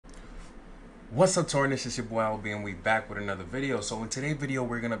What's up, Tornish? It's your boy LB, and we back with another video. So in today's video,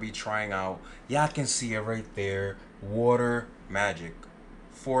 we're gonna be trying out. Y'all can see it right there. Water magic,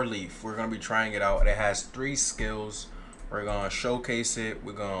 4-leaf. We're gonna be trying it out. It has 3 skills. We're gonna showcase it.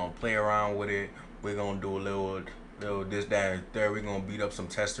 We're gonna play around with it. We're gonna do a little this, that, and third. We're gonna beat up some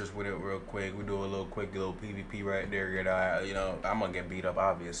testers with it real quick. We do a little quick little PvP right there. I'm gonna get beat up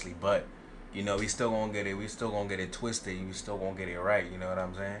obviously, but we still gonna get it. We still gonna get it twisted. We still gonna get it right. You know what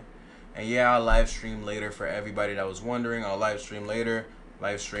I'm saying? And yeah, I'll live stream later for everybody that was wondering. I'll live stream later.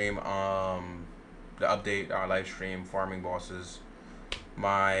 Live stream the update. Our live stream farming bosses.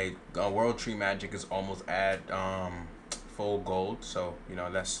 My world tree magic is almost at full gold, so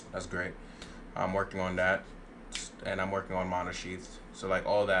that's great. I'm working on that, and I'm working on mana sheaths. So like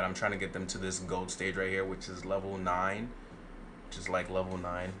all that, I'm trying to get them to this gold stage right here, which is level 9, which is like level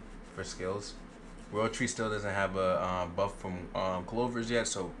 9 for skills. World Tree still doesn't have a buff from clovers yet,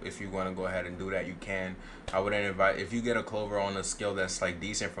 so if you want to go ahead and do that, you can. I wouldn't invite, if you get a clover on a skill that's like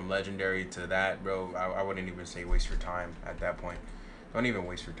decent from legendary to that, bro, I wouldn't even say waste your time at that point. Don't even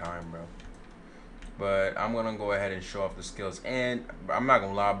waste your time, bro. But I'm gonna go ahead and show off the skills, and I'm not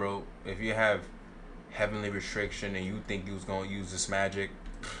gonna lie, bro, if you have heavenly restriction and you think you was gonna use this magic,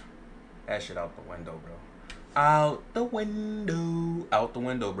 that shit out the window, bro. Out the window. Out the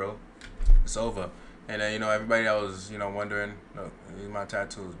window, bro. It's over. And then everybody that was wondering, look, these are my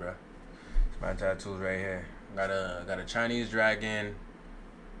tattoos, bro. It's my tattoos right here. Got a Chinese dragon.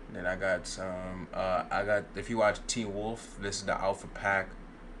 Then I got some. If you watch Teen Wolf, this is the Alpha Pack.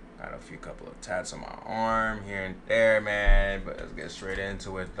 Got a couple of tats on my arm here and there, man. But let's get straight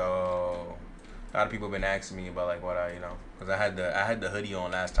into it though. A lot of people have been asking me about like what because I had the hoodie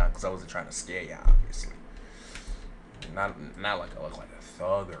on last time because I wasn't trying to scare you, obviously. Not like I look like a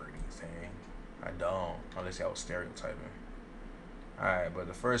thug or anything. I don't. Unless I was stereotyping. Alright, but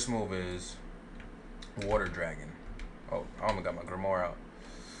the first move is Water Dragon. Oh, I almost got my Grimoire out.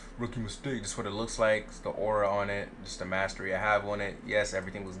 Rookie mistake. This is what it looks like. It's the aura on it. Just the mastery I have on it. Yes,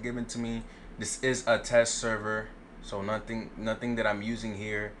 everything was given to me. This is a test server, so nothing that I'm using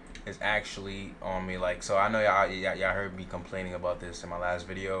here is actually on me. Like, so I know y'all heard me complaining about this in my last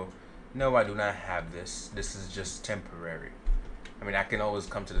video. No, I do not have this. This is just temporary. I mean, I can always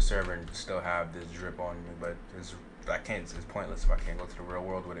come to the server and still have this drip on me, but it's pointless if I can't go to the real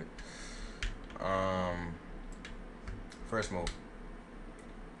world with it. First move.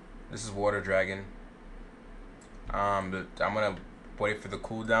 This is Water Dragon. I'm gonna wait for the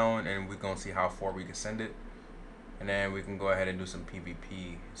cooldown, and we're gonna see how far we can send it, and then we can go ahead and do some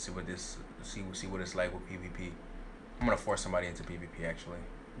PvP. See what it's like with PvP. I'm gonna force somebody into PvP actually.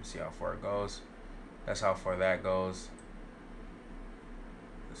 See how far it goes. That's how far that goes.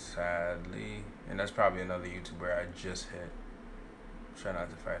 Sadly, and that's probably another YouTuber I just hit. Try not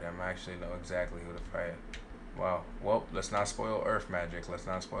to fight him. I actually know exactly who to fight. Wow. Well, let's not spoil Earth Magic. Let's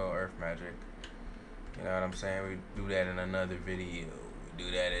not spoil Earth Magic. You know what I'm saying? We do that in another video. We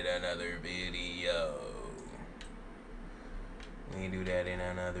do that in another video. We do that in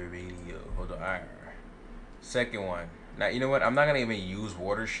another video. Hold on. Alright. Second one. Now, you know what? I'm not going to even use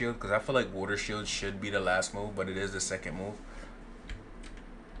Water Shield because I feel like Water Shield should be the last move, but it is the second move.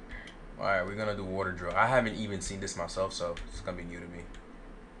 Alright, we're going to do Water Drill. I haven't even seen this myself, so it's going to be new to me.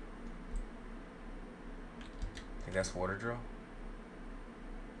 I think that's Water Drill.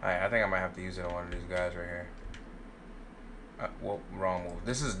 Alright, I think I might have to use it on one of these guys right here. Well, wrong move.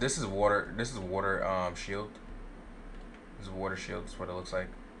 This is water. This is water shield. This is Water Shield. That's what it looks like.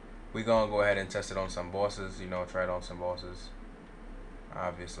 We're gonna go ahead and test it on some bosses, try it on some bosses.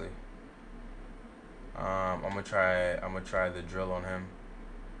 Obviously. I'm gonna try the drill on him.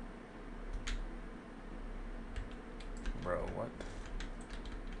 Bro, what?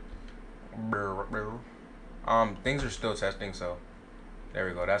 Things are still testing, so there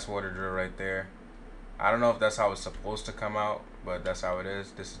we go. That's Water Drill right there. I don't know if that's how it's supposed to come out, but that's how it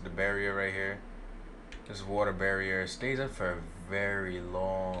is. This is the barrier right here. This water barrier stays up for a very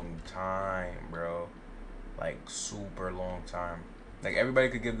long time, bro. Like super long time. Like everybody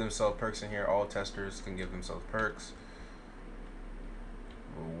could give themselves perks in here. All testers can give themselves perks.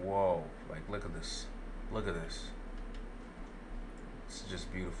 Whoa, like look at this. Look at this. It's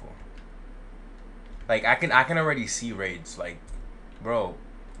just beautiful. Like I can already see raids. Like, bro,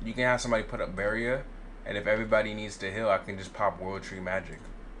 you can have somebody put up barrier, and if everybody needs to heal, I can just pop World Tree Magic.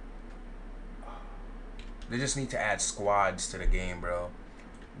 They just need to add squads to the game, bro.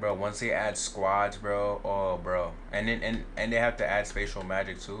 Bro, once they add squads, bro, oh, bro. And they have to add spatial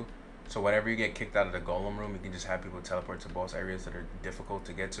magic too. So whenever you get kicked out of the golem room, you can just have people teleport to boss areas that are difficult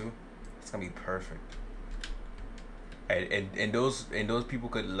to get to. It's gonna be perfect. And those people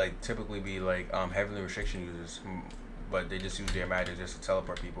could like typically be like heavenly restriction users, but they just use their magic just to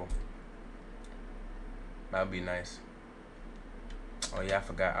teleport people. That would be nice. Oh yeah, I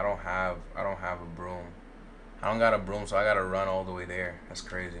forgot. I don't have a broom. I don't got a broom, so I gotta run all the way there. That's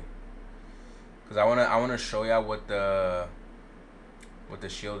crazy. Cause I wanna show y'all what the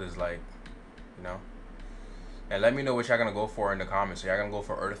shield is like, you know. And let me know what y'all gonna go for in the comments. Are y'all gonna go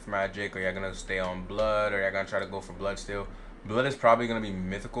for earth magic, or y'all gonna stay on blood, or y'all gonna try to go for blood still? Blood is probably gonna be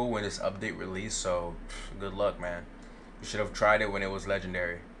mythical when this update released, so good luck, man. You should have tried it when it was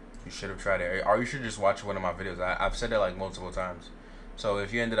legendary. You should have tried it, or you should just watch one of my videos. I've said that like multiple times. So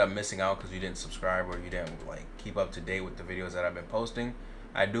if you ended up missing out because you didn't subscribe or you didn't like keep up to date with the videos that I've been posting,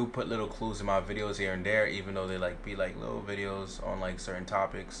 I do put little clues in my videos here and there, even though they like be like little videos on like certain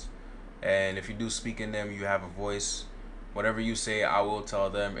topics. And if you do speak in them, you have a voice. Whatever you say, I will tell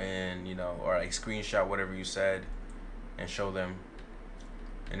them, and you know, or like screenshot whatever you said and show them.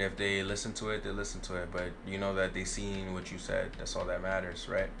 And if they listen to it, they listen to it. But you know that they seen what you said. That's all that matters,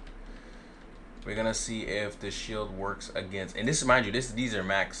 right? We're gonna see if the shield works against, and this, mind you, these are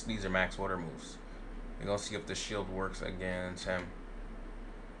max water moves. We're gonna see if the shield works against him.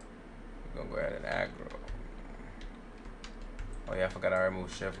 We're gonna go ahead and aggro. Oh yeah, I forgot I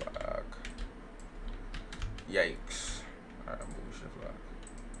removed shift lock. Yikes. Alright, I moved shift lock.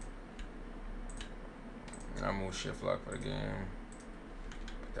 I moved shift lock for the game.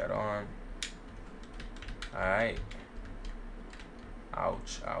 Put that on. Alright.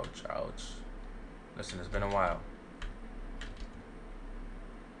 Ouch, ouch, ouch. Listen, it's been a while.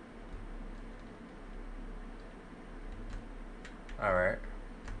 Alright.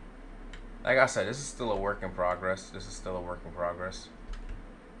 Like I said, this is still a work in progress.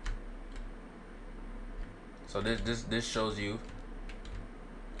 So this shows you,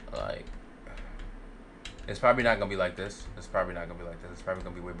 like, it's probably not gonna be like this. It's probably gonna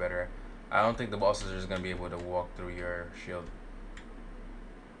be way better. I don't think the bosses are just gonna be able to walk through your shield.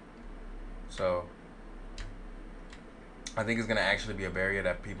 So I think it's gonna actually be a barrier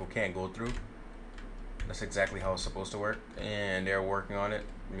that people can't go through. That's exactly how it's supposed to work, and they're working on it.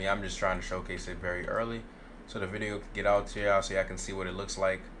 I mean, I'm just trying to showcase it very early so the video can get out to y'all, so y'all can see what it looks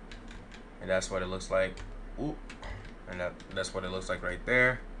like. And that's what it looks like. Ooh. And that's what it looks like right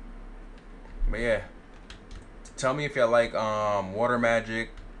there. But yeah, tell me if y'all like water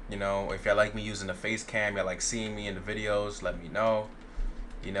magic. You know, if y'all like me using the face cam, y'all like seeing me in the videos, let me know.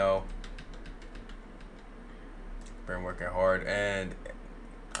 You know, been working hard, and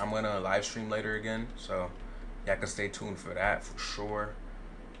I'm gonna live stream later again, so y'all can stay tuned for that for sure.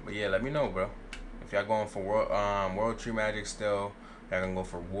 But yeah, let me know, bro. If y'all going for world tree magic still, y'all gonna go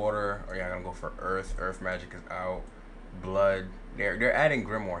for water, or y'all gonna go for earth. Earth magic is out. Blood. They're adding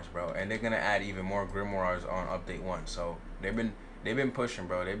grimoires, bro, and they're gonna add even more grimoires on update 1. So they've been pushing,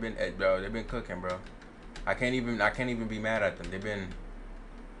 bro. They've been cooking, bro. I can't even be mad at them. They've been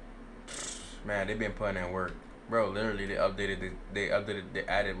putting in work, bro. Literally, they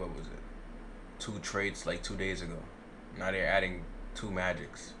added, what was it, 2 traits like 2 days ago. Now they're adding 2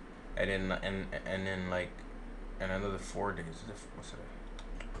 magics, and then like in another 4 days. What's today?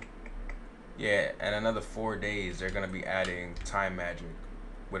 Yeah, in another 4 days they're gonna be adding time magic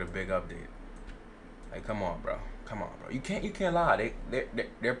with a big update. Like, come on, bro. You can't lie.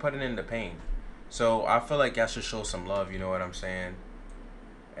 They're putting in the pain. So I feel like y'all should show some love. You know what I'm saying?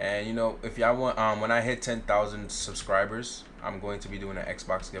 And you know, if y'all want, when I hit 10,000 subscribers, I'm going to be doing an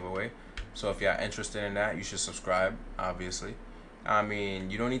Xbox giveaway. So if y'all interested in that, you should subscribe. Obviously, I mean,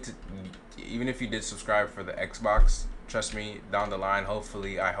 you don't need to. Even if you did subscribe for the Xbox, trust me, down the line,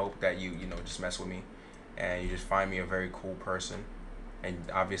 hopefully, I hope that you know, just mess with me, and you just find me a very cool person. And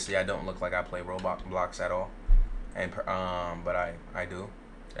obviously, I don't look like I play Roblox at all, and but I do,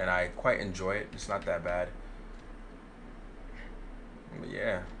 and I quite enjoy it. It's not that bad. But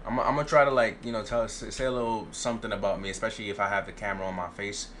yeah, I'm gonna try to, like, you know, say a little something about me, especially if I have the camera on my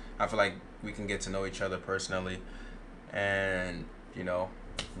face. I feel like we can get to know each other personally, and you know,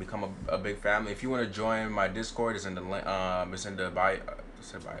 become a big family. If you want to join my Discord, it's in the it's in the bio.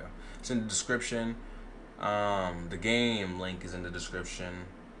 It's in the description. The game link is in the description.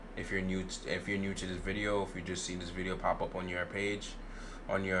 If you're new to this video, if you just seen this video pop up on your page,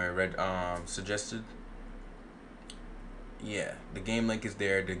 on your red suggested. Yeah, the game link is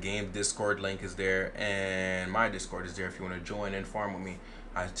there. The game Discord link is there, and my Discord is there if you want to join and farm with me.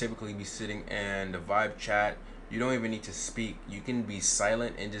 I typically be sitting in the vibe chat. You don't even need to speak. You can be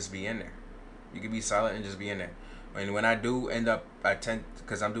silent and just be in there. And when I do end up at 10,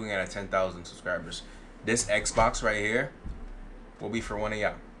 because I'm doing it at 10,000 subscribers, this Xbox right here will be for one of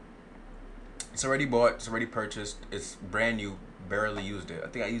y'all. It's already bought. It's already purchased. It's brand new. Barely used it. I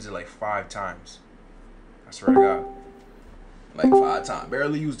think I used it like 5 times. I swear to God. Like 5 times.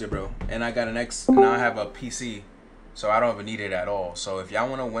 Barely used it, bro. And I got an X. Now I have a PC. So I don't even need it at all. So if y'all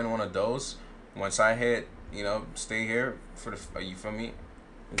want to win one of those, once I hit, stay here for the, you feel me?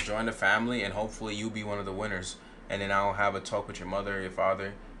 Join the family, and hopefully you be one of the winners. And then I'll have a talk with your mother or your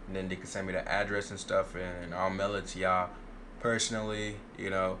father. And then they can send me the address and stuff. And I'll mail it to y'all personally,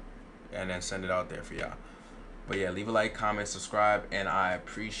 and then send it out there for y'all. But yeah, leave a like, comment, subscribe, and I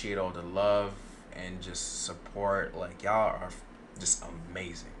appreciate all the love and just support. Like, y'all are just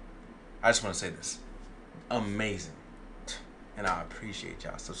amazing. I just want to say this. Amazing. And I appreciate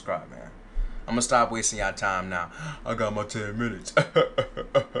y'all. Subscribe, man. I'm gonna stop wasting y'all time now. I got my 10 minutes.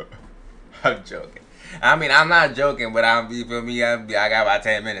 I'm joking. I mean, I'm not joking, but you feel me? I got my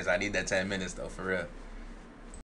 10 minutes. I need that 10 minutes though, for real.